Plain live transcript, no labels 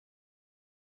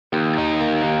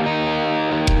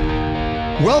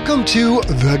Welcome to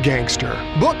The Gangster,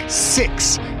 Book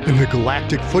 6 in the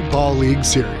Galactic Football League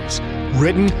series.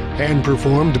 Written and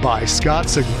performed by Scott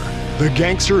Sigler, The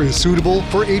Gangster is suitable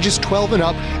for ages 12 and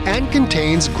up and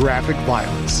contains graphic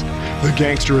violence. The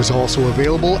Gangster is also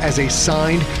available as a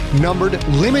signed, numbered,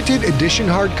 limited edition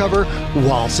hardcover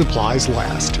while supplies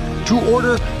last. To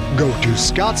order, go to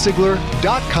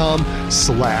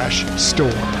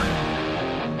scottsigler.com/store.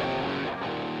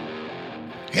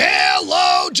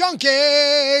 Hello,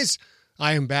 junkies!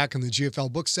 I am back on the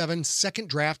GFL Book 7 second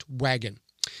draft wagon.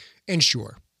 And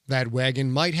sure, that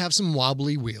wagon might have some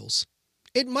wobbly wheels.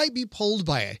 It might be pulled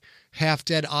by a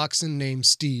half-dead oxen named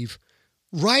Steve.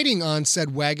 Riding on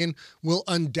said wagon will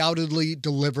undoubtedly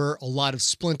deliver a lot of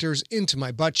splinters into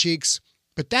my butt cheeks.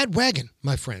 But that wagon,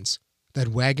 my friends, that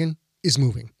wagon is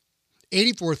moving.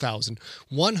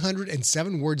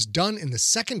 84,107 words done in the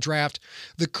second draft.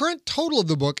 The current total of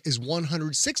the book is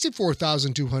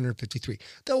 164,253.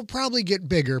 That will probably get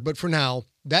bigger, but for now,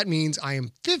 that means I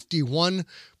am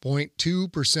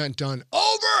 51.2% done.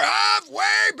 Over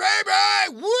halfway,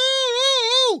 baby!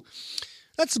 Woo!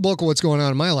 That's the bulk of what's going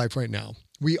on in my life right now.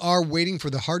 We are waiting for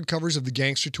the hardcovers of The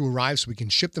Gangster to arrive so we can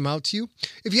ship them out to you.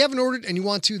 If you haven't ordered and you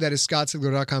want to, that is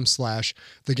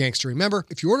scottsigler.com/thegangster. Remember,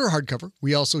 if you order a hardcover,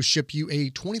 we also ship you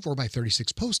a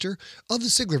 24x36 poster of the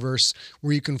Siglerverse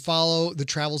where you can follow the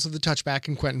travels of the Touchback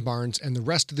and Quentin Barnes and the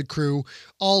rest of the crew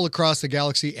all across the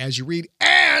galaxy as you read.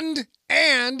 And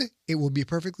it will be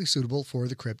perfectly suitable for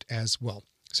the crypt as well.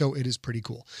 So it is pretty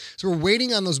cool. So we're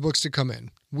waiting on those books to come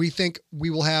in. We think we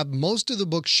will have most of the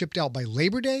books shipped out by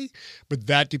Labor Day, but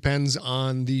that depends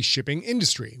on the shipping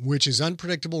industry, which is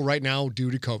unpredictable right now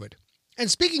due to COVID. And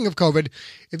speaking of COVID,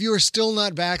 if you are still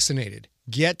not vaccinated,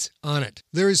 get on it.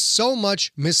 There is so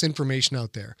much misinformation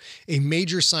out there. A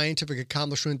major scientific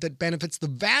accomplishment that benefits the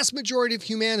vast majority of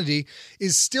humanity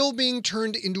is still being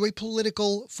turned into a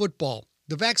political football.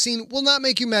 The vaccine will not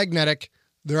make you magnetic.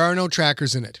 There are no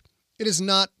trackers in it. It is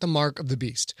not the mark of the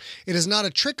beast. It is not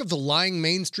a trick of the lying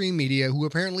mainstream media who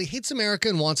apparently hates America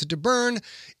and wants it to burn.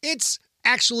 It's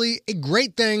actually a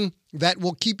great thing that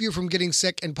will keep you from getting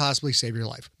sick and possibly save your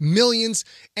life. Millions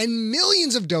and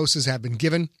millions of doses have been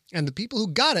given, and the people who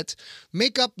got it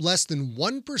make up less than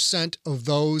 1% of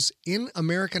those in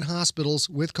American hospitals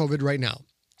with COVID right now,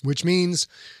 which means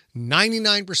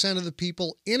 99% of the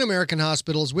people in American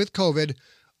hospitals with COVID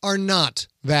are not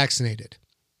vaccinated.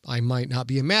 I might not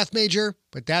be a math major,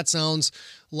 but that sounds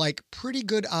like pretty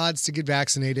good odds to get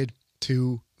vaccinated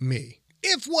to me.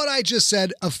 If what I just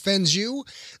said offends you,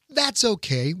 that's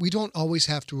okay. We don't always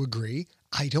have to agree.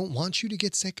 I don't want you to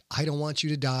get sick. I don't want you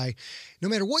to die. No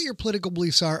matter what your political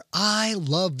beliefs are, I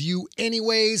love you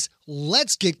anyways.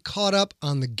 Let's get caught up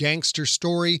on the gangster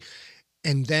story,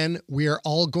 and then we are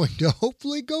all going to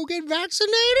hopefully go get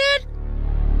vaccinated.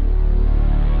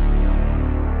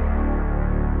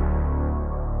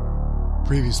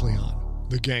 Previously on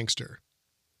The Gangster,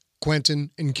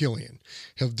 Quentin and Killian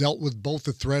have dealt with both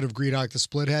the threat of Greedock the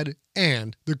Splithead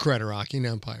and the Creterakian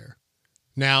Empire.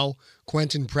 Now,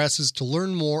 Quentin presses to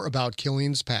learn more about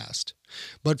Killian's past,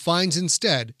 but finds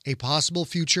instead a possible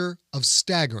future of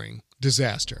staggering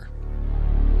disaster.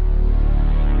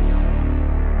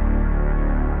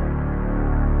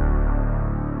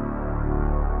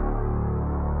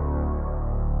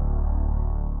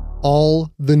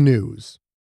 All the news.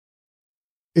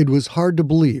 It was hard to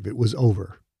believe it was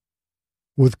over.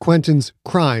 With Quentin's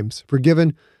crimes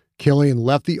forgiven, Killian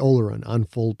left the Oleron on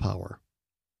full power.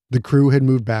 The crew had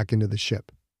moved back into the ship.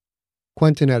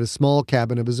 Quentin had a small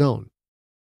cabin of his own.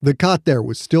 The cot there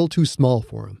was still too small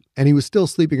for him, and he was still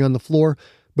sleeping on the floor,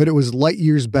 but it was light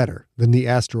years better than the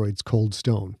asteroid's cold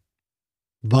stone.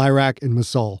 Virak and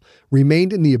Masal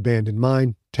remained in the abandoned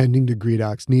mine, tending to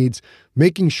Greedock's needs,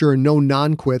 making sure no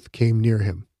non-Quith came near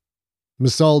him.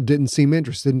 Masal didn't seem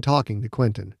interested in talking to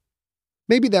Quentin.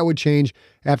 Maybe that would change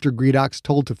after Greedock's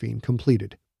Toltafine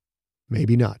completed.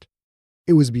 Maybe not.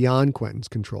 It was beyond Quentin's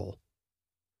control.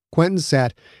 Quentin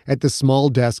sat at the small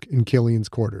desk in Killian's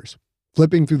quarters,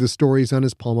 flipping through the stories on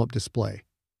his palm-up display.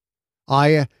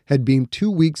 Aya had beamed 2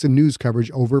 weeks of news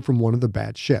coverage over from one of the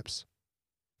Bat ships.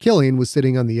 Killian was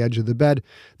sitting on the edge of the bed,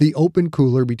 the open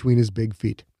cooler between his big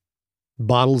feet.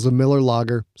 Bottles of Miller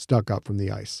Lager stuck up from the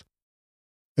ice.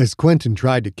 As Quentin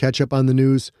tried to catch up on the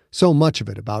news, so much of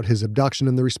it about his abduction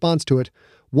and the response to it,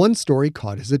 one story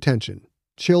caught his attention,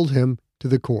 chilled him to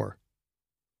the core.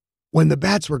 When the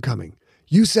Bats were coming,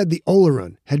 you said the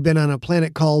Oleron had been on a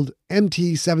planet called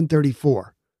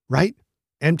MT-734, right?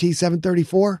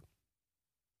 MT-734?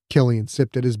 Killian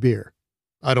sipped at his beer.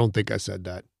 I don't think I said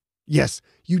that. Yes,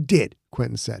 you did,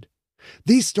 Quentin said.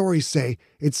 These stories say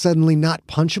it's suddenly not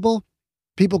punchable.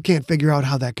 People can't figure out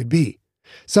how that could be.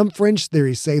 Some fringe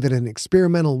theories say that an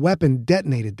experimental weapon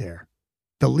detonated there.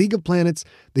 The League of Planets,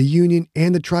 the Union,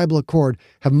 and the Tribal Accord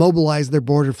have mobilized their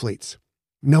border fleets.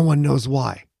 No one knows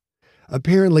why.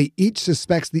 Apparently, each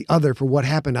suspects the other for what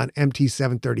happened on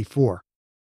MT-734.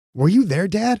 Were you there,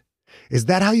 Dad? Is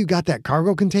that how you got that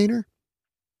cargo container?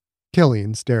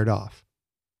 Killian stared off.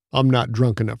 I'm not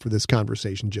drunk enough for this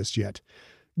conversation just yet.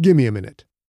 Give me a minute.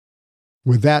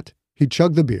 With that, he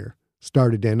chugged the beer,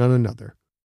 started in on another.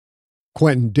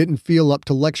 Quentin didn't feel up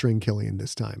to lecturing Killian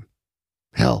this time.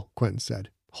 Hell, Quentin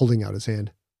said, holding out his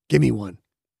hand. Give me one.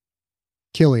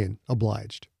 Killian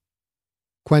obliged.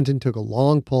 Quentin took a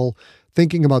long pull,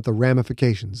 thinking about the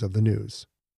ramifications of the news.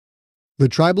 The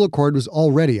Tribal Accord was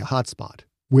already a hotspot,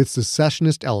 with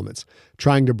secessionist elements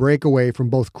trying to break away from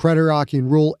both Creterakian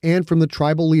rule and from the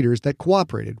tribal leaders that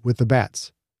cooperated with the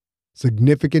Bats.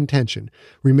 Significant tension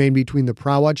remained between the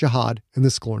Prawat Jihad and the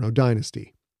Sklorno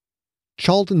dynasty.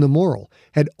 Charlton the Moral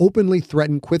had openly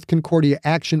threatened Quith Concordia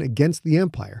action against the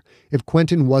Empire if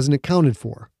Quentin wasn't accounted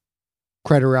for.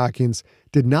 Creterakians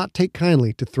did not take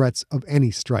kindly to threats of any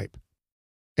stripe.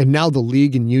 And now the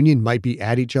League and Union might be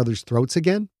at each other's throats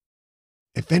again?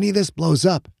 If any of this blows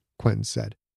up, Quentin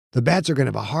said, the Bats are going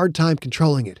to have a hard time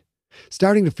controlling it.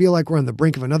 Starting to feel like we're on the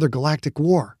brink of another galactic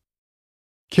war.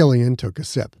 Killian took a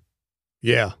sip.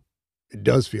 Yeah, it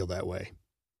does feel that way.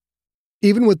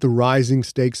 Even with the rising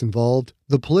stakes involved,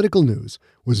 the political news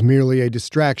was merely a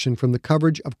distraction from the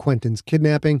coverage of Quentin's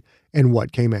kidnapping and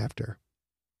what came after.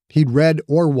 He'd read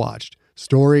or watched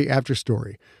story after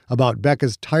story about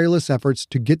Becca's tireless efforts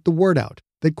to get the word out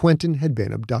that Quentin had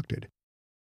been abducted.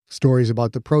 Stories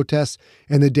about the protests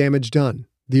and the damage done,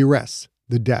 the arrests,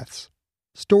 the deaths.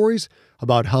 Stories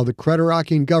about how the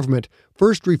Creterakian government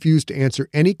first refused to answer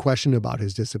any question about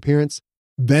his disappearance,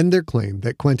 then their claim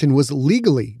that Quentin was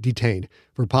legally detained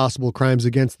for possible crimes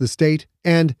against the state,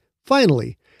 and,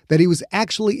 finally, that he was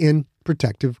actually in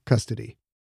protective custody.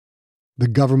 The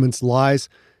government's lies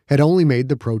had only made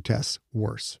the protests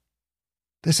worse.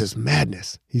 This is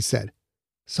madness, he said.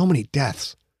 So many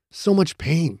deaths, so much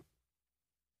pain.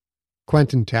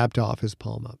 Quentin tapped off his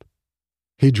palm up.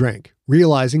 He drank,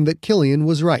 realizing that Killian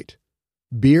was right.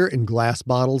 Beer in glass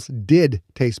bottles did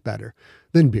taste better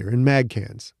than beer in mag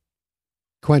cans.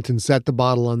 Quentin set the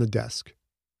bottle on the desk.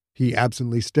 He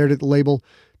absently stared at the label,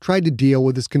 tried to deal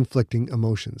with his conflicting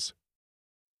emotions.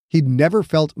 He'd never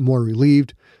felt more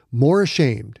relieved, more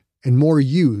ashamed, and more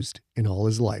used in all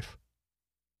his life.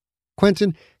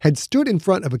 Quentin had stood in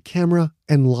front of a camera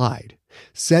and lied,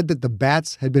 said that the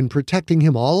Bats had been protecting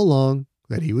him all along,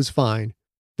 that he was fine,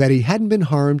 that he hadn't been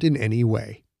harmed in any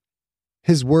way.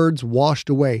 His words washed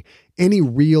away any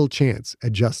real chance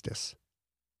at justice.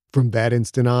 From that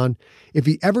instant on, if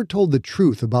he ever told the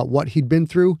truth about what he'd been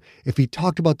through, if he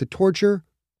talked about the torture,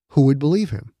 who would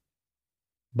believe him?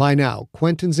 By now,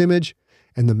 Quentin's image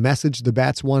and the message the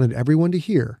Bats wanted everyone to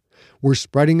hear were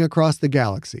spreading across the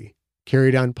galaxy,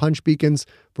 carried on punch beacons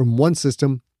from one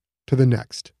system to the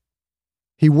next.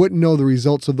 He wouldn't know the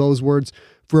results of those words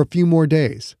for a few more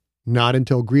days, not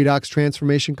until Gredok's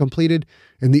transformation completed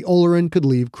and the Oloran could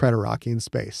leave Creterakian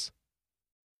space.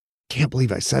 Can't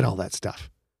believe I said all that stuff.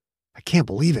 I can't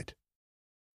believe it.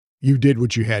 You did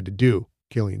what you had to do,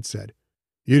 Killian said.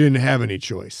 You didn't have any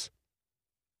choice.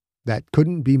 That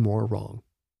couldn't be more wrong.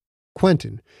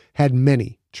 Quentin had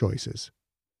many choices.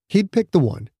 He'd picked the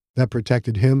one that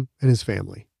protected him and his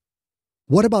family.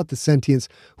 What about the sentients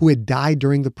who had died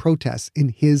during the protests in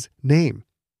his name?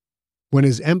 When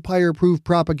his Empire-approved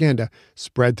propaganda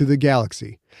spread through the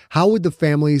galaxy, how would the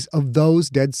families of those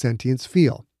dead sentients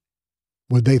feel?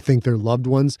 Would they think their loved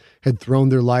ones had thrown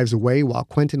their lives away while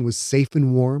Quentin was safe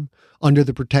and warm under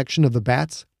the protection of the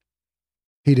Bats?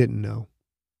 He didn't know.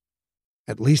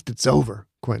 At least it's over,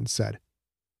 Quentin said.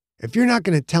 If you're not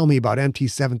going to tell me about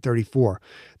MT-734,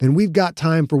 then we've got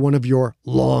time for one of your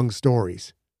long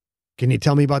stories. Can you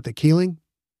tell me about the Keeling?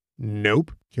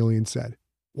 Nope, Killian said.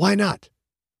 Why not?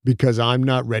 Because I'm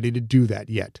not ready to do that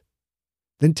yet.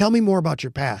 Then tell me more about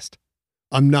your past.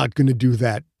 I'm not going to do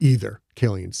that either,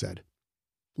 Killian said.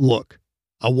 Look,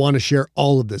 I want to share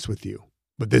all of this with you,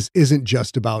 but this isn't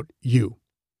just about you.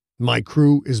 My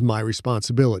crew is my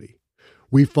responsibility.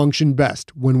 We function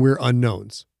best when we're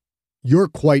unknowns. You're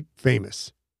quite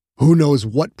famous. Who knows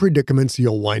what predicaments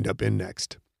you'll wind up in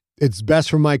next? It's best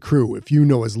for my crew if you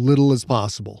know as little as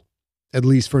possible, at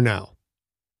least for now.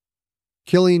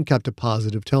 Killian kept a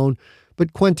positive tone,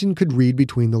 but Quentin could read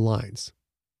between the lines.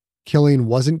 Killian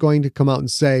wasn't going to come out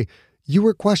and say, "You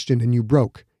were questioned and you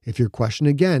broke. If you're questioned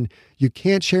again, you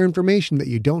can't share information that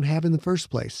you don't have in the first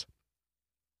place."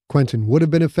 Quentin would have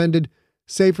been offended,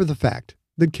 save for the fact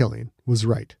that Killian was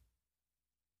right.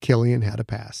 Killian had a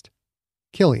past.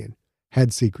 Killian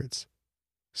had secrets.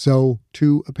 So,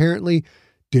 too, apparently,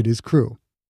 did his crew.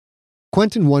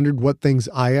 Quentin wondered what things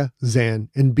Aya, Zan,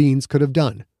 and Beans could have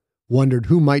done, wondered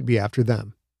who might be after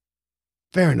them.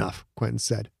 "Fair enough," Quentin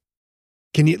said.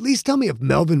 "Can you at least tell me if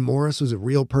Melvin Morris was a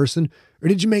real person, or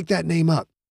did you make that name up?"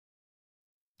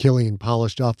 Killian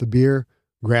polished off the beer,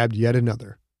 grabbed yet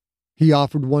another. He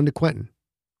offered one to Quentin.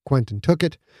 Quentin took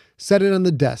it, set it on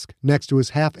the desk next to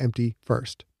his half-empty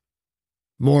first.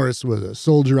 "Morris was a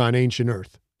soldier on ancient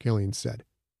Earth," Killian said.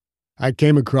 "I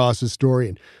came across his story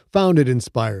and found it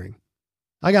inspiring.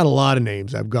 I got a lot of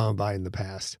names I've gone by in the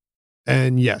past.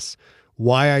 And yes,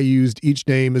 why I used each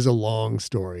name is a long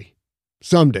story.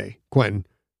 Someday, Quentin,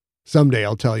 someday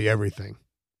I'll tell you everything."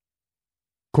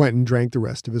 Quentin drank the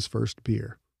rest of his first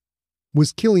beer.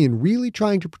 Was Killian really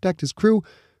trying to protect his crew,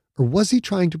 or was he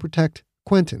trying to protect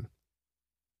Quentin?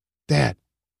 "Dad,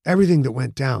 everything that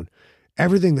went down,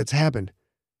 everything that's happened,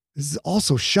 this is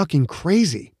also shucking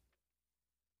crazy."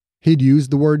 He'd used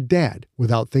the word dad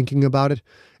without thinking about it,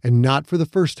 and not for the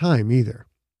first time either.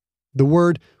 The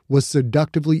word was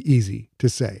seductively easy to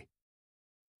say.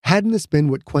 Hadn't this been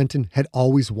what Quentin had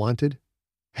always wanted?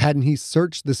 Hadn't he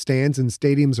searched the stands and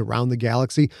stadiums around the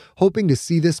galaxy, hoping to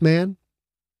see this man?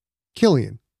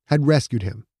 Killian had rescued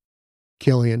him.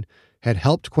 Killian had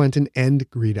helped Quentin end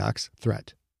Gredok's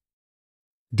threat.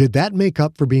 Did that make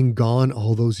up for being gone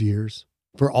all those years?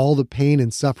 For all the pain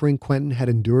and suffering Quentin had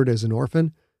endured as an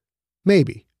orphan?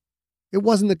 Maybe. It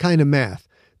wasn't the kind of math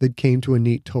that came to a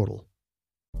neat total.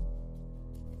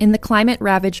 In the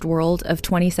climate-ravaged world of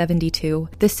 2072,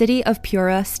 the city of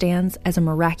Pura stands as a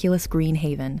miraculous green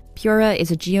haven. Pura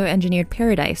is a geoengineered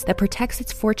paradise that protects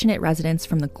its fortunate residents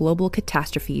from the global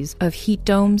catastrophes of heat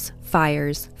domes,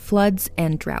 fires, floods,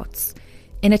 and droughts.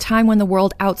 In a time when the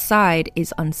world outside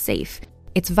is unsafe,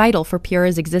 it's vital for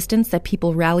Pura's existence that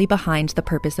people rally behind the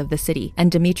purpose of the city,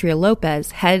 and Demetria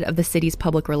Lopez, head of the city's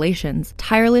public relations,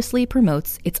 tirelessly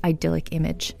promotes its idyllic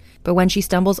image. But when she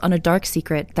stumbles on a dark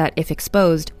secret that, if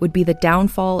exposed, would be the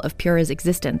downfall of Pura's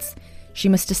existence, she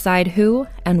must decide who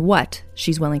and what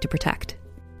she's willing to protect.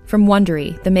 From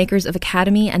Wondery, the makers of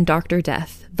Academy and Dr.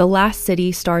 Death, The Last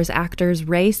City stars actors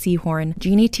Ray Seahorn,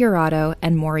 Jeannie Tirado,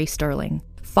 and Maury Sterling.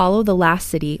 Follow The Last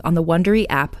City on the Wondery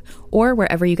app or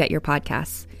wherever you get your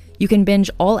podcasts. You can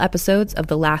binge all episodes of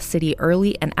The Last City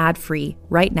early and ad-free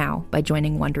right now by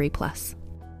joining Wondery Plus.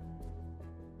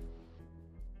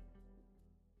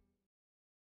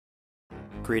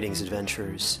 Greetings,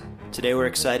 adventurers. Today we're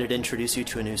excited to introduce you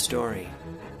to a new story,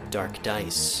 Dark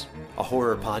Dice, a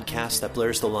horror podcast that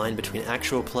blurs the line between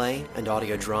actual play and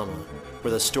audio drama,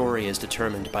 where the story is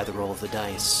determined by the roll of the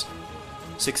dice.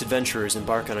 6 adventurers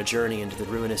embark on a journey into the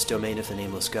ruinous domain of the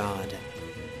Nameless God.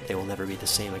 They will never be the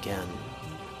same again.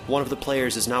 One of the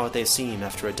players is not what they seem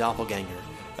after a doppelganger,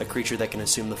 a creature that can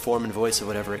assume the form and voice of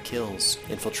whatever it kills,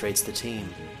 infiltrates the team.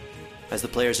 As the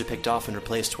players are picked off and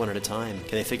replaced one at a time,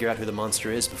 can they figure out who the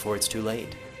monster is before it's too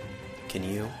late? Can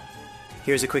you?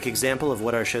 Here's a quick example of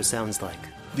what our show sounds like.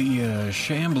 The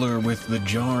shambler with the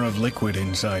jar of liquid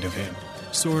inside of him.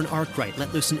 Soren Arkwright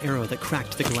let loose an arrow that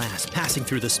cracked the glass, passing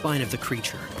through the spine of the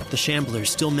creature. The shambler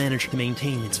still managed to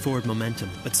maintain its forward momentum,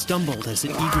 but stumbled as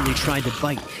it eagerly tried to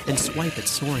bite and swipe at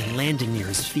Soren, landing near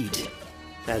his feet.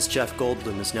 As Jeff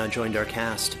Goldblum has now joined our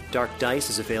cast, Dark Dice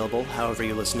is available however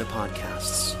you listen to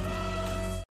podcasts.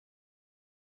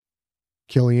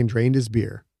 Killian drained his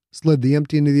beer, slid the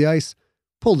empty into the ice,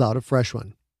 pulled out a fresh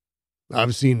one.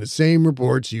 "I've seen the same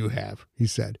reports you have," he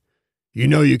said. "You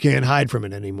know you can't hide from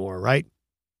it anymore, right?"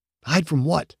 "Hide from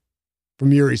what?"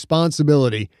 "From your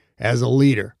responsibility as a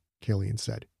leader," Killian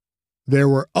said. "There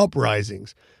were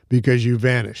uprisings because you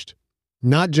vanished.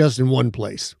 Not just in one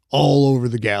place, all over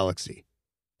the galaxy.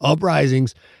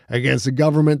 Uprisings against a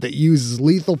government that uses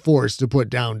lethal force to put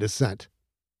down dissent.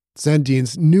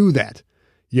 Sentients knew that,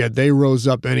 yet they rose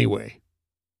up anyway.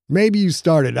 Maybe you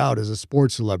started out as a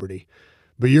sports celebrity,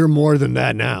 but you're more than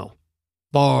that now.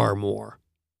 Far more."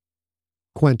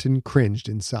 Quentin cringed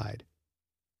inside.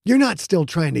 "You're not still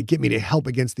trying to get me to help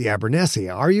against the Abernethy,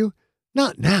 are you?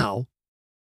 Not now."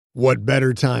 "What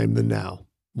better time than now?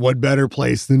 What better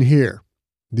place than here?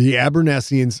 The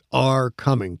Abernethyans are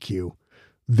coming, Q.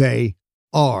 They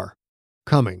are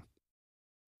coming."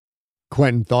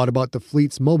 Quentin thought about the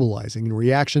fleets mobilizing in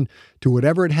reaction to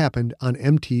whatever had happened on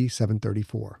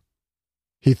MT-734.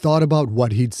 He thought about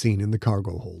what he'd seen in the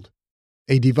cargo hold.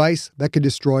 A device that could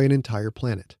destroy an entire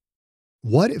planet.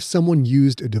 What if someone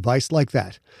used a device like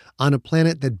that on a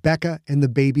planet that Becca and the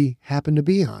baby happened to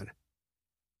be on?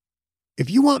 "If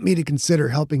you want me to consider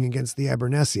helping against the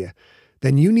Abernethy,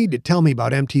 then you need to tell me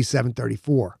about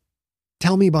MT-734.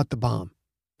 Tell me about the bomb.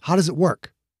 How does it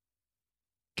work?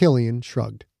 Killian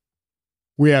shrugged.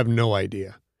 We have no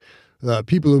idea. The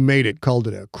people who made it called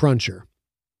it a cruncher.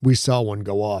 We saw one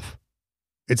go off.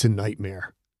 It's a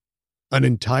nightmare. An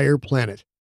entire planet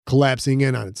collapsing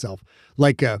in on itself,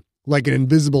 like an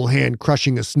invisible hand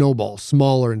crushing a snowball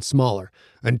smaller and smaller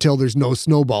until there's no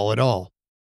snowball at all.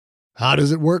 How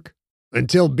does it work?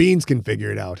 Until Beans can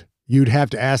figure it out, you'd have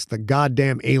to ask the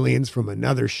goddamn aliens from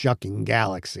another shucking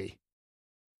galaxy.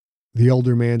 The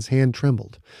older man's hand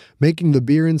trembled, making the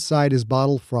beer inside his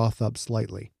bottle froth up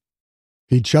slightly.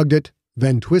 He chugged it,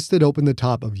 then twisted open the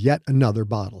top of yet another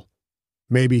bottle.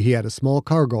 Maybe he had a small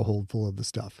cargo hold full of the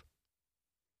stuff.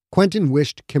 Quentin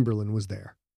wished Kimberlin was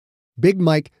there. Big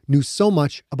Mike knew so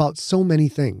much about so many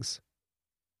things.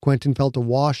 Quentin felt a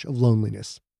wash of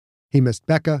loneliness. He missed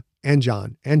Becca and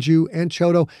John and Ju and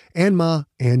Chodo and Ma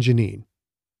and Janine,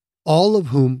 all of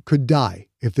whom could die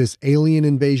if this alien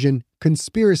invasion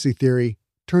conspiracy theory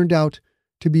turned out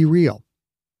to be real.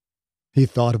 He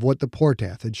thought of what the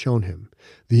Portath had shown him,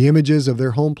 the images of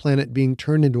their home planet being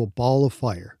turned into a ball of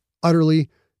fire, utterly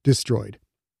destroyed.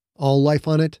 All life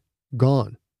on it,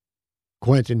 gone.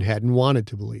 Quentin hadn't wanted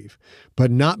to believe, but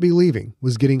not believing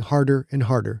was getting harder and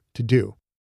harder to do.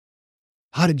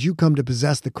 How did you come to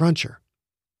possess the Cruncher?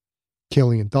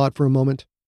 Killian thought for a moment.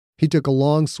 He took a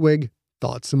long swig,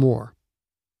 thought some more.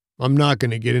 I'm not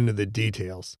going to get into the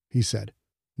details, he said.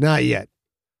 Not yet.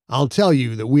 I'll tell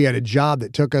you that we had a job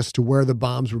that took us to where the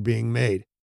bombs were being made.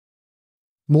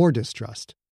 More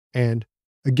distrust. And,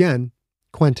 again,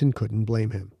 Quentin couldn't blame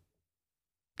him.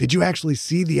 Did you actually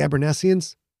see the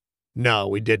Abernessians? No,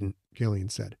 we didn't, Killian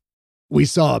said. We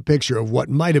saw a picture of what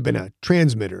might have been a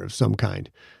transmitter of some kind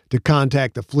to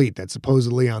contact the fleet that's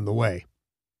supposedly on the way.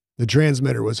 The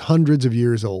transmitter was hundreds of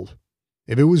years old.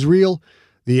 If it was real,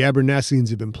 the Abernessians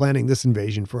have been planning this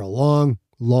invasion for a long,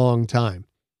 long time.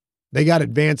 They got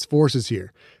advanced forces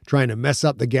here, trying to mess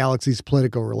up the galaxy's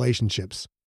political relationships.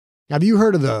 Have you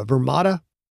heard of the Vermata?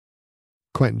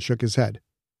 Quentin shook his head.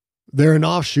 They're an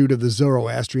offshoot of the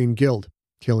Zoroastrian Guild,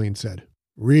 Killian said.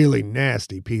 Really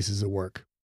nasty pieces of work.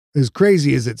 As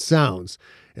crazy as it sounds,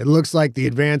 it looks like the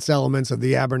advanced elements of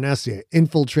the Abernessia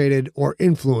infiltrated or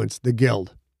influenced the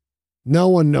Guild. No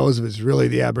one knows if it's really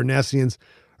the Abernessians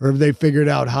or if they figured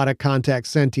out how to contact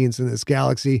sentience in this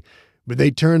galaxy, but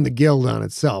they turned the Guild on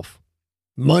itself.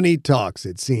 Money talks,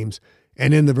 it seems,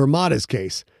 and in the Vermata's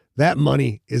case, that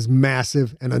money is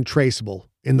massive and untraceable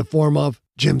in the form of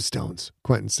gemstones,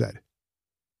 Quentin said.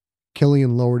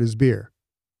 Killian lowered his beer.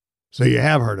 So you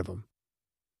have heard of them?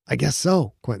 I guess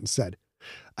so, Quentin said.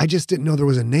 I just didn't know there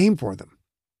was a name for them.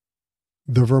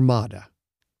 The Vermata,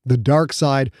 the dark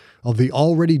side of the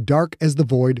already dark as the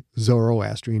void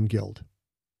Zoroastrian Guild.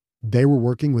 They were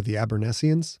working with the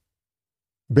Abernessians?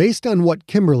 Based on what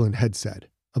Kimberlin had said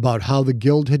about how the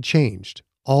Guild had changed,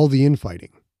 all the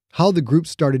infighting, how the group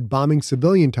started bombing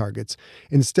civilian targets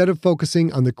instead of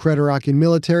focusing on the Creterakian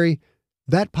military,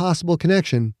 that possible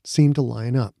connection seemed to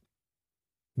line up.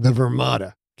 The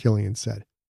Vermata, Killian said.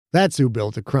 That's who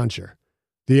built the Cruncher.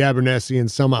 The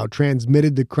Abernessians somehow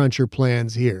transmitted the Cruncher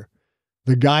plans here.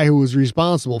 The guy who was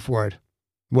responsible for it,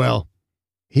 well,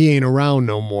 he ain't around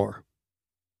no more.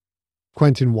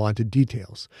 Quentin wanted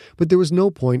details, but there was no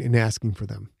point in asking for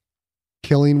them.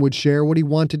 Killian would share what he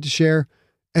wanted to share,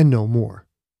 and no more.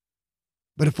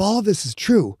 But if all of this is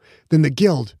true, then the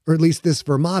Guild, or at least this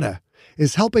Vermata,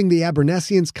 is helping the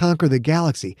Abernessians conquer the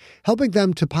galaxy, helping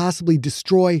them to possibly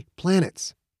destroy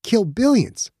planets, kill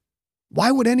billions.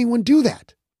 Why would anyone do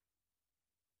that?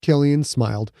 Killian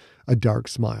smiled a dark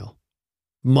smile.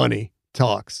 Money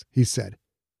talks, he said,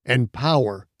 and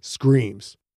power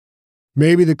screams.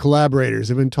 Maybe the collaborators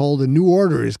have been told a new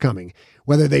order is coming,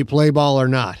 whether they play ball or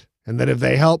not, and that if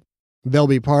they help, they'll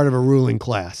be part of a ruling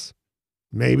class.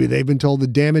 Maybe they've been told the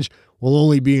damage will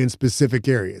only be in specific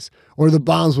areas, or the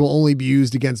bombs will only be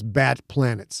used against bat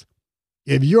planets.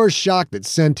 If you're shocked that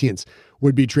sentients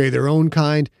would betray their own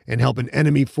kind and help an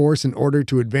enemy force in order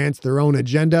to advance their own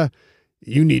agenda,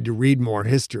 you need to read more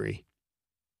history.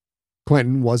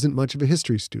 Quentin wasn't much of a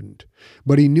history student,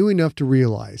 but he knew enough to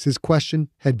realize his question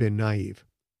had been naive.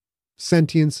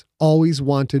 Sentients always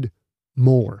wanted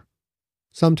more.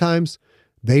 Sometimes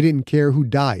they didn't care who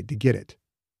died to get it.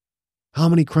 How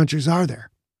many Crunchers are there?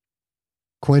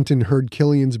 Quentin heard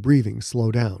Killian's breathing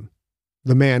slow down.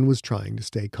 The man was trying to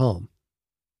stay calm.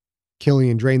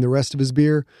 Killian drained the rest of his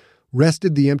beer,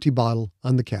 rested the empty bottle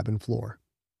on the cabin floor.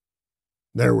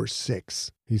 There were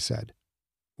 6, he said.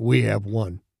 We have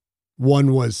 1.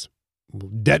 1 was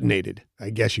detonated, I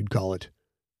guess you'd call it.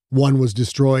 1 was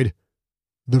destroyed.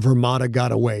 The Vermata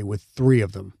got away with 3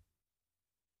 of them.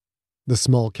 The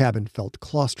small cabin felt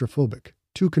claustrophobic,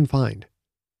 too confined.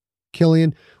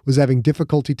 Killian was having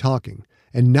difficulty talking,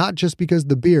 and not just because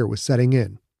the beer was setting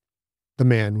in. The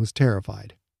man was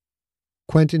terrified.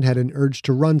 Quentin had an urge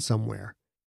to run somewhere,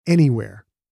 anywhere.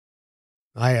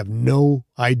 "I have no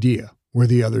idea where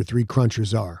the other 3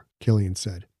 crunchers are," Killian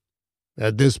said.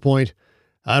 "At this point,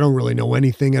 I don't really know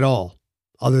anything at all,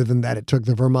 other than that it took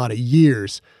the Vermata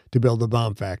years to build the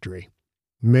bomb factory.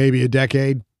 Maybe a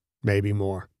decade, maybe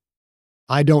more.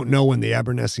 I don't know when the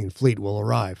Abernessian fleet will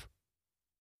arrive."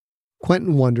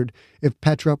 Quentin wondered if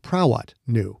Petra Prawat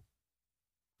knew.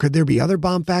 Could there be other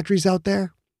bomb factories out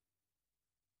there?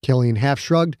 Killian half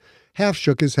shrugged, half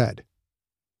shook his head.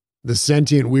 "The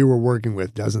sentient we were working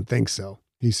with doesn't think so,"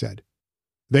 he said.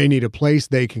 "They need a place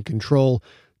they can control,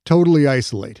 totally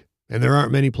isolate, and there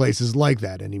aren't many places like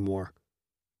that anymore.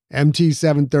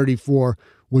 MT-734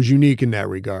 was unique in that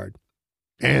regard.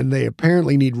 And they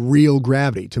apparently need real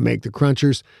gravity to make the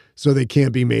crunchers, so they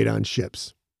can't be made on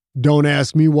ships. Don't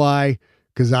ask me why,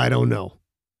 because I don't know.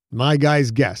 My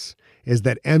guy's guess is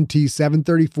that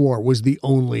MT-734 was the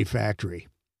only factory.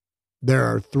 There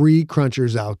are 3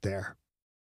 crunchers out there.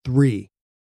 3.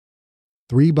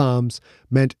 3 bombs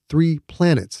meant 3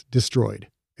 planets destroyed,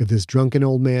 if this drunken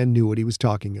old man knew what he was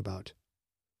talking about.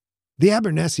 "The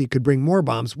Abernethy could bring more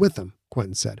bombs with them,"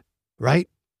 Quentin said. "Right?"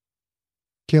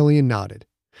 Killian nodded.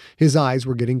 His eyes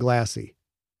were getting glassy.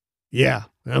 "Yeah,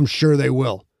 I'm sure they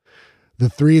will. The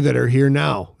 3 that are here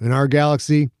now in our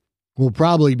galaxy will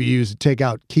probably be used to take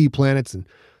out key planets and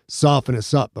soften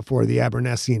us up before the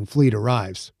Abernessian fleet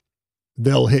arrives.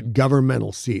 They'll hit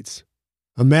governmental seats.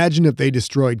 Imagine if they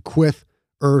destroyed Quyth,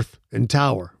 Earth, and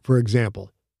Tower, for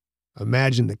example.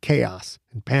 Imagine the chaos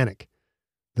and panic,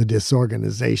 the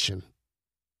disorganization.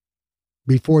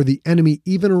 Before the enemy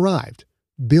even arrived,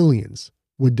 billions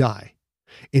would die.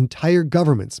 Entire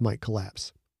governments might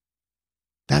collapse."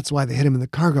 "That's why they hid him in the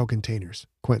cargo containers,"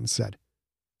 Quentin said.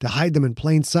 "To hide them in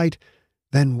plain sight,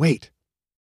 then wait."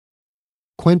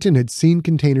 Quentin had seen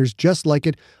containers just like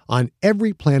it on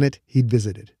every planet he'd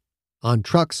visited. On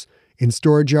trucks, in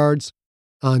storage yards,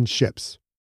 on ships.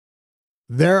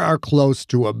 "There are close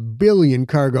to 1 billion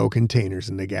cargo containers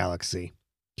in the galaxy,"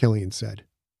 Killian said.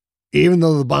 "Even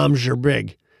though the bombs are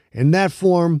big, in that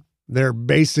form, they're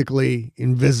basically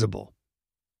invisible."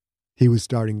 He was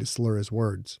starting to slur his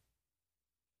words.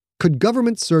 Could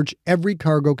governments search every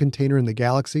cargo container in the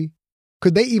galaxy?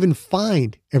 Could they even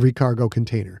find every cargo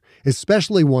container,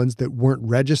 especially ones that weren't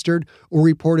registered or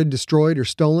reported destroyed or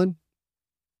stolen?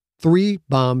 3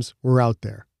 bombs were out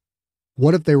there.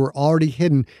 What if they were already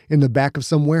hidden in the back of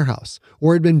some warehouse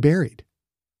or had been buried?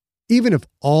 Even if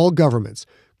all governments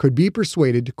could be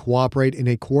persuaded to cooperate in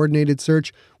a coordinated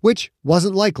search, which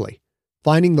wasn't likely,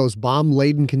 finding those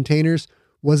bomb-laden containers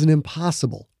was an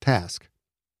impossible task.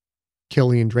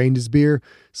 Killian drained his beer,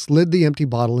 slid the empty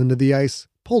bottle into the ice,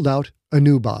 pulled out a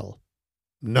new bottle.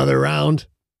 "Another round?"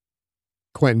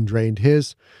 Quentin drained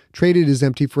his, traded his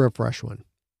empty for a fresh one.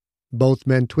 Both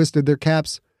men twisted their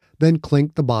caps, then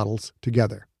clinked the bottles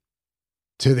together.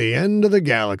 "To the end of the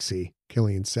galaxy,"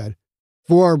 Killian said.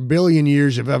 4 billion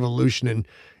years of evolution and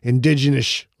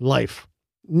indigenous life.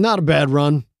 Not a bad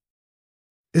run."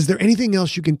 "Is there anything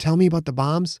else you can tell me about the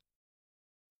bombs?"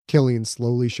 Killian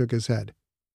slowly shook his head.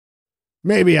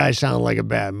 "Maybe I sound like a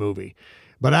bad movie,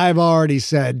 but I've already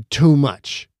said too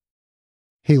much."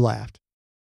 He laughed.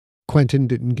 Quentin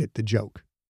didn't get the joke.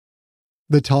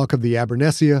 The talk of the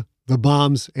Abernethy, the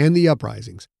bombs, and the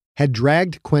uprisings had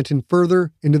dragged Quentin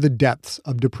further into the depths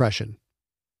of depression.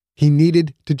 He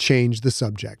needed to change the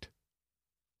subject.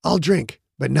 "I'll drink,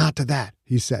 but not to that,"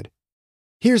 he said.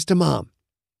 "Here's to Mom."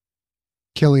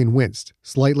 Killian winced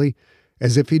slightly,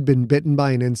 as if he'd been bitten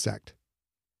by an insect.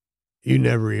 "You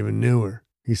never even knew her,"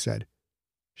 he said.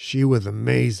 "She was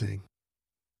amazing."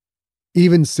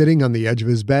 Even sitting on the edge of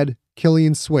his bed,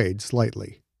 Killian swayed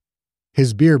slightly.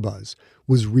 His beer buzz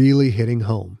was really hitting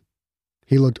home.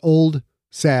 He looked old,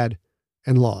 sad,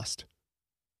 and lost.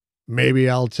 "Maybe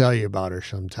I'll tell you about her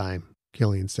sometime,"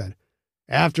 Killian said.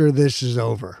 "After this is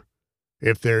over.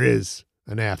 If there is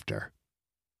an after."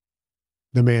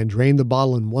 The man drained the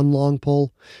bottle in one long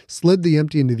pull, slid the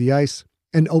empty into the ice,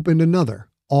 and opened another,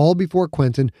 all before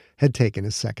Quentin had taken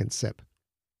his second sip.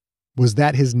 Was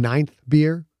that his 9th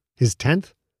beer? His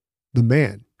 10th? The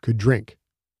man could drink.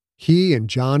 He and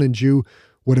John and Ju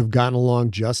would have gotten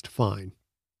along just fine.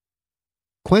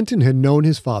 Quentin had known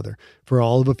his father for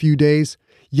all of a few days,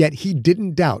 yet he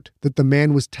didn't doubt that the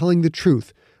man was telling the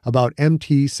truth about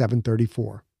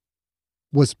MT-734.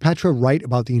 Was Petra right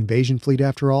about the invasion fleet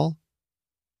after all?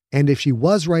 And if she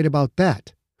was right about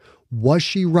that, Was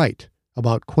she right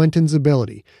about Quentin's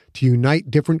ability to unite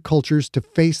different cultures to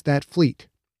face that fleet?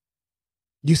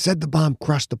 You said the bomb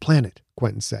crushed the planet,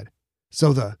 Quentin said.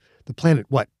 So the planet,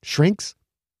 what, shrinks?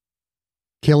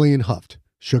 Killian huffed,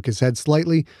 shook his head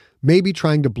slightly, maybe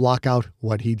trying to block out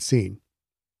what he'd seen.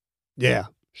 Yeah,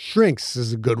 shrinks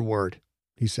is a good word,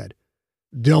 he said.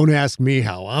 Don't ask me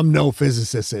how. I'm no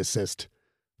physicist.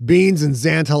 Beans and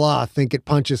Xantala think it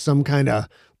punches some kind of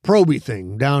proby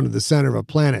thing down to the center of a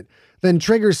planet, then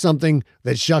triggers something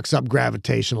that shucks up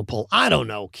gravitational pull. I don't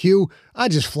know, Q. I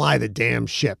just fly the damn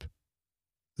ship.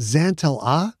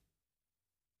 Xantala?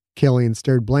 Killian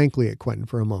stared blankly at Quentin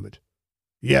for a moment.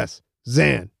 Yes,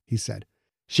 Xan, he said.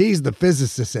 She's the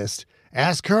physicist.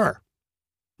 Ask her.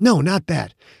 No, not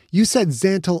that. You said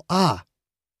Xantala.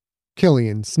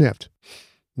 Killian sniffed.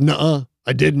 Nuh-uh,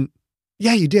 I didn't.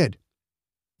 Yeah, you did.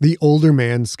 The older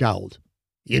man scowled.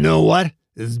 You know what?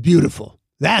 It's beautiful.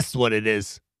 That's what it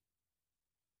is.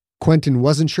 Quentin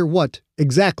wasn't sure what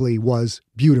exactly was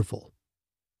beautiful.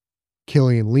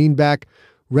 Killian leaned back,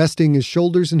 resting his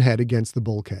shoulders and head against the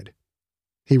bulkhead.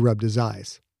 He rubbed his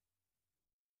eyes.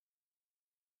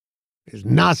 It's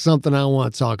not something I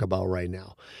want to talk about right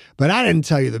now, but I didn't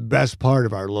tell you the best part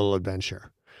of our little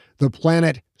adventure. The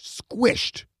planet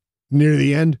squished. Near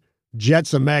the end,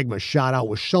 jets of magma shot out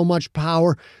with so much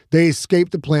power, they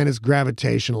escaped the planet's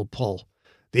gravitational pull.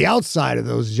 The outside of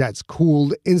those jets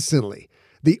cooled instantly.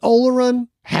 The Oleron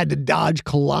had to dodge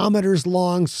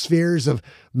kilometers-long spheres of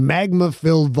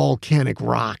magma-filled volcanic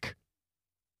rock.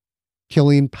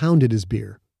 Killian pounded his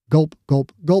beer. Gulp,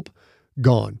 gulp, gulp.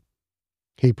 Gone.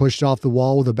 He pushed off the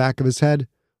wall with the back of his head,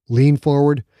 leaned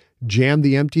forward, jammed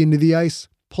the empty into the ice,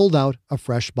 pulled out a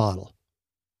fresh bottle.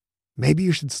 Maybe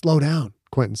you should slow down,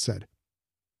 Quentin said.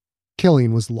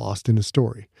 Killian was lost in his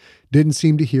story, didn't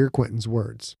seem to hear Quentin's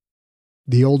words.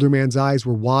 The older man's eyes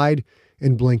were wide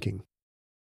and blinking.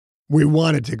 We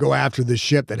wanted to go after the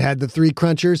ship that had the 3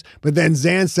 crunchers, but then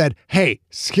Xan said, hey,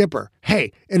 Skipper,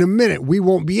 hey, in a minute we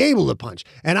won't be able to punch.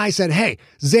 And I said, hey,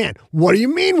 Xan, what do you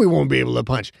mean we won't be able to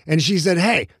punch? And she said,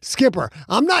 hey, Skipper,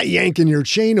 I'm not yanking your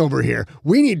chain over here.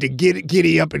 We need to get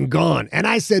giddy up and gone. And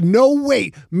I said, no,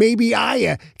 wait, maybe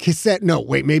Aya said,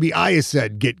 maybe Aya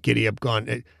said get giddy up,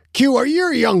 gone. Q, are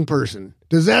you a young person?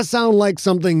 Does that sound like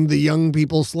something the young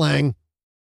people slang?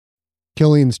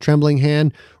 Killian's trembling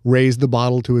hand raised the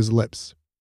bottle to his lips.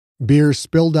 Beer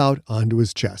spilled out onto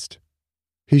his chest.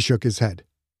 He shook his head.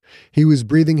 He was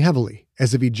breathing heavily,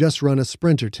 as if he'd just run a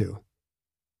sprint or two.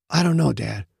 I don't know,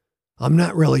 Dad. I'm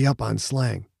not really up on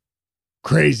slang.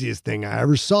 Craziest thing I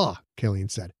ever saw, Killian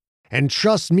said. And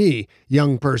trust me,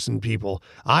 young person people,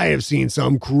 I have seen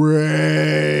some crazy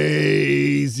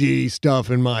stuff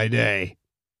in my day.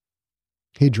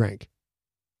 He drank.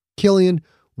 Killian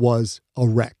was a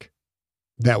wreck.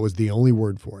 That was the only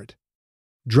word for it.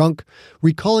 Drunk,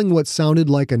 recalling what sounded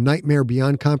like a nightmare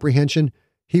beyond comprehension,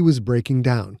 he was breaking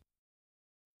down.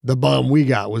 The bomb we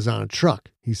got was on a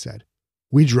truck, he said.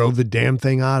 We drove the damn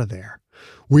thing out of there.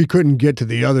 We couldn't get to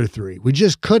the other 3. We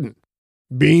just couldn't.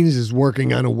 Beans is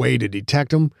working on a way to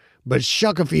detect them, but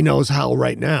shuck if he knows how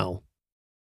right now.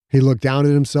 He looked down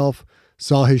at himself,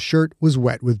 saw his shirt was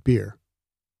wet with beer.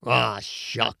 Ah,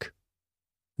 shuck.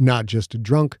 Not just a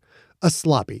drunk, a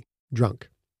sloppy drunk.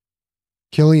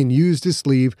 Killian used his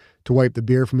sleeve to wipe the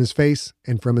beer from his face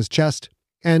and from his chest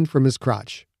and from his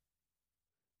crotch.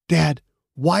 Dad,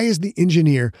 why is the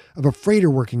engineer of a freighter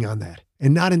working on that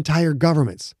and not entire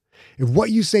governments? If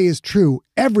what you say is true,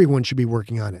 everyone should be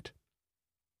working on it.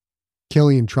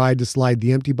 Killian tried to slide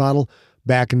the empty bottle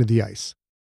back into the ice.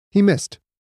 He missed.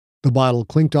 The bottle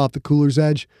clinked off the cooler's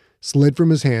edge, slid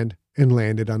from his hand, and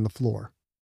landed on the floor.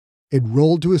 It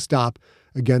rolled to a stop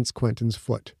against Quentin's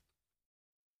foot.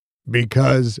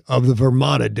 Because of the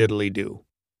Vermata diddly-do,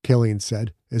 Killian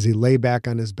said as he lay back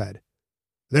on his bed.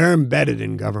 They're embedded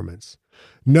in governments.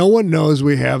 No one knows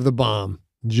we have the bomb.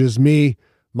 Just me,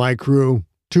 my crew,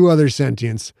 2 other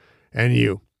sentients, and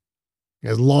you.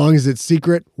 As long as it's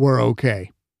secret, we're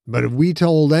okay. But if we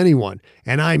told anyone,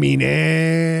 and I mean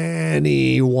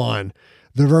anyone,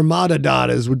 the Vermata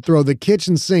Dadas would throw the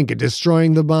kitchen sink at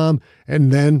destroying the bomb,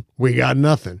 and then we got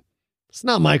nothing. It's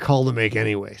not my call to make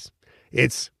anyways.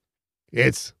 It's...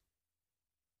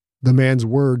 The man's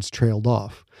words trailed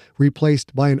off,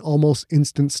 replaced by an almost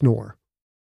instant snore.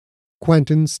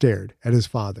 Quentin stared at his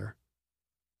father.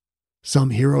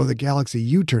 Some hero of the galaxy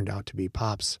you turned out to be,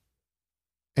 Pops.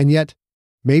 And yet,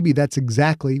 maybe that's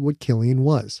exactly what Killian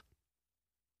was.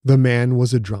 The man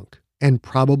was a drunk, and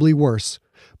probably worse,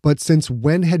 but since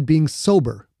when had being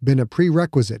sober been a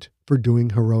prerequisite for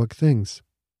doing heroic things?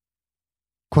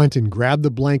 Quentin grabbed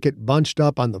the blanket bunched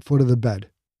up on the foot of the bed.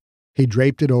 He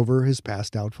draped it over his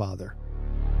passed-out father.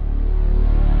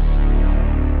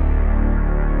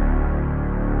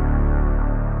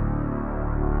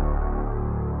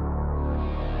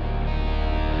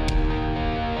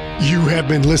 You have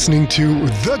been listening to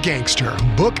The Gangster,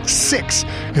 Book 6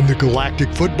 in the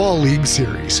Galactic Football League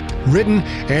series, written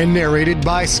and narrated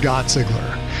by Scott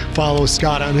Sigler. Follow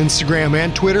Scott on Instagram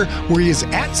and Twitter, where he is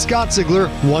at Scott Sigler,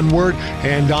 one word,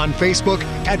 and on Facebook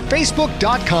at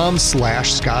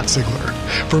facebook.com/Scott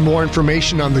Sigler. For more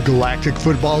information on the Galactic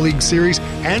Football League series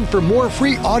and for more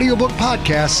free audiobook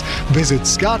podcasts, visit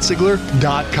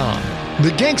scottsigler.com.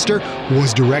 The Gangster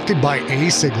was directed by A.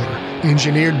 Sigler,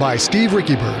 engineered by Steve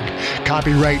Rickyberg.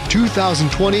 Copyright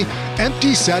 2020,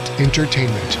 Empty Set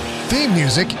Entertainment. Theme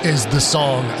music is the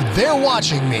song They're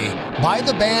Watching Me by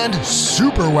the band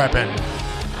Superweapon.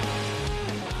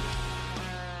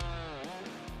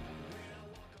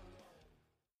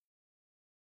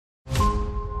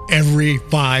 Every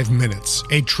 5 minutes,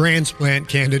 a transplant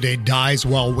candidate dies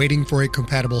while waiting for a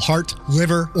compatible heart,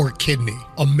 liver, or kidney.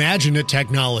 Imagine a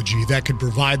technology that could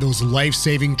provide those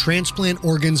life-saving transplant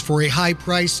organs for a high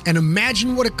price, and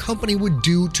imagine what a company would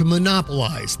do to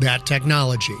monopolize that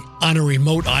technology. On a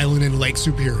remote island in Lake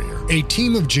Superior, a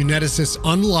team of geneticists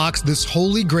unlocks this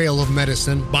holy grail of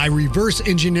medicine by reverse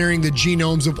engineering the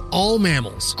genomes of all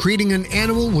mammals, creating an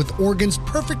animal with organs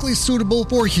perfectly suitable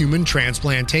for human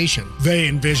transplantation. They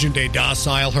envisioned a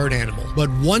docile herd animal,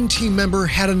 but one team member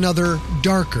had another,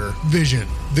 darker vision.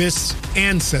 This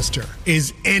ancestor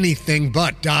is anything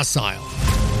but docile.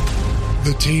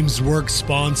 The team's work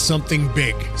spawned something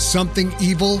big, something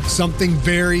evil, something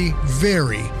very,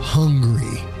 very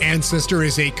hungry. Ancestor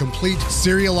is a complete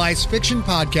serialized fiction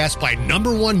podcast by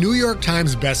 #1 New York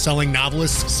Times bestselling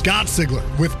novelist Scott Sigler,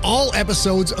 with all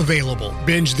episodes available.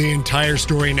 Binge the entire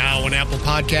story now on Apple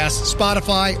Podcasts,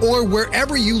 Spotify, or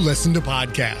wherever you listen to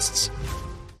podcasts.